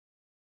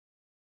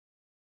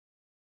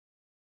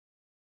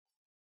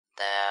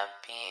There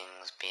are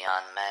beings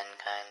beyond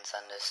mankind's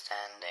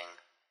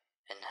understanding,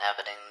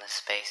 inhabiting the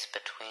space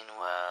between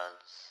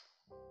worlds.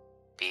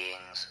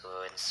 Beings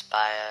who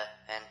inspire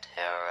and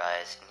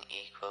terrorize in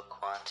equal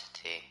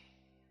quantity.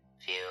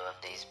 Few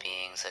of these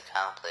beings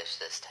accomplish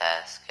this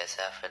task as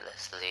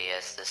effortlessly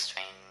as the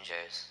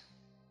strangers.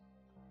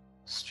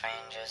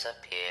 Strangers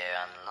appear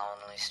on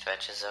lonely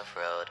stretches of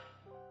road,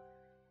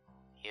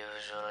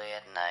 usually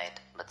at night,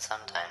 but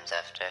sometimes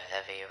after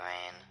heavy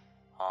rain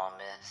or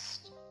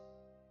mist.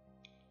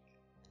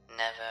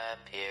 Never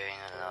appearing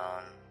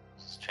alone,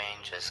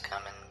 strangers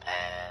come in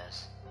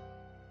pairs,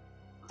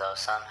 though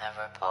some have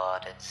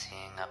reported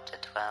seeing up to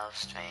 12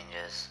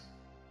 strangers.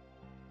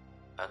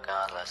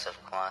 Regardless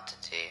of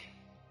quantity,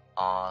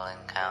 all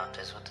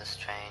encounters with the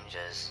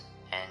strangers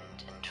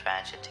end in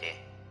tragedy.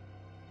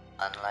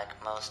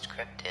 Unlike most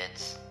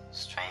cryptids,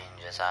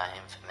 strangers are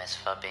infamous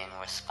for being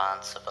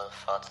responsible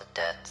for the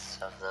deaths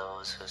of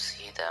those who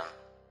see them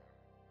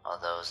or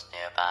those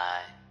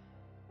nearby.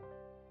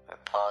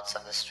 Reports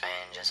of the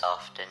strangers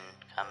often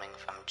coming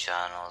from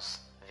journals,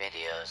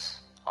 videos,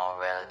 or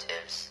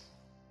relatives.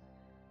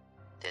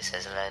 This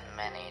has led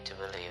many to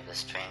believe the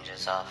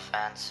strangers are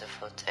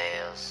fanciful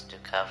tales to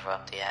cover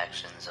up the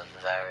actions of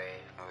very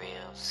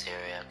real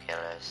serial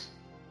killers.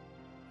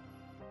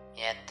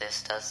 Yet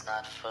this does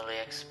not fully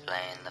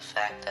explain the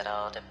fact that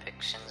all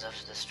depictions of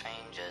the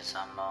strangers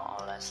are more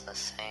or less the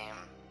same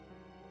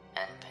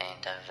and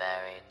paint a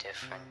very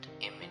different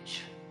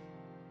image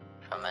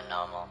from a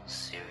normal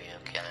serial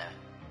killer.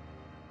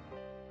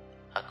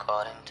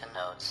 According to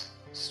notes,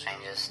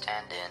 strangers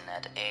stand in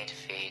at 8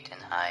 feet in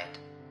height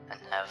and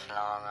have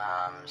long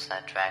arms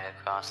that drag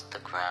across the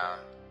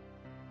ground.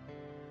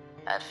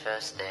 At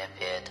first they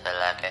appear to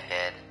lack a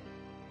head,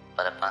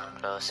 but upon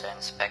closer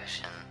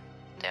inspection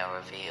they are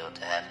revealed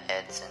to have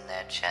heads in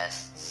their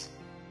chests.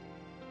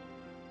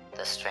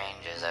 The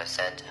strangers are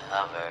said to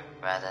hover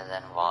rather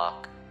than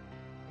walk,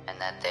 and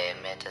that they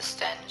emit a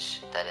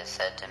stench that is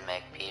said to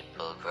make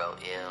people grow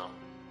ill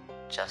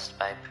just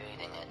by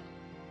breathing it.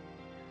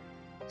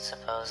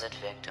 Supposed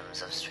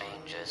victims of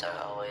strangers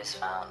are always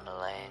found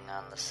laying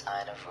on the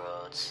side of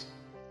roads,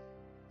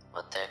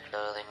 with their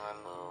clothing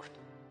removed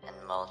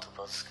and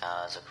multiple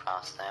scars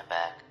across their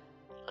back,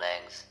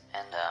 legs,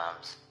 and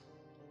arms.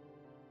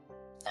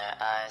 Their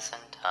eyes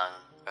and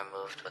tongue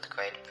removed with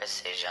great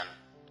precision,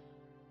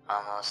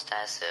 almost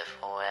as if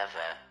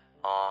whoever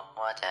or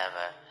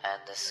whatever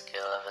had the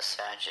skill of a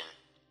surgeon.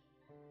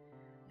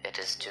 It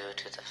is due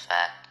to the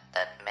fact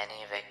that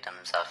many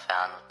victims are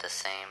found with the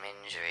same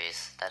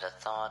injuries that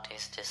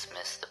authorities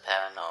dismiss the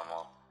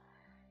paranormal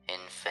in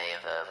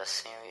favor of a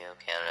serial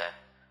killer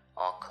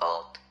or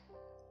cult,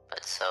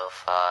 but so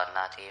far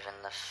not even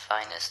the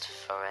finest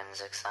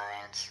forensic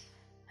science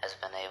has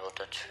been able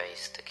to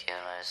trace the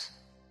killers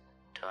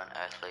to an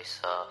earthly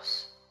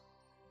source.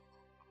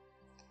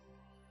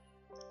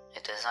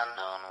 It is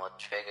unknown what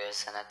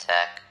triggers an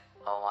attack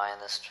or why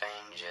the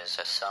strangers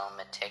are so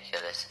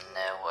meticulous in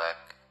their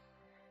work,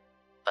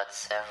 but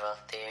several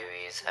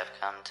theories have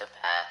come to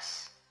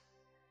pass.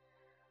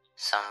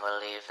 Some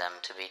believe them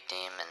to be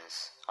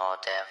demons or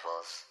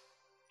devils.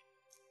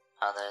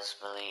 Others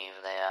believe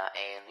they are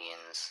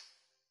aliens,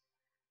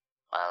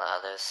 while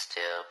others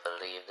still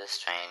believe the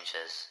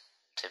strangers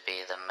to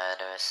be the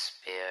murderous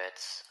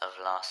spirits of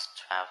lost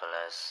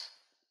travelers.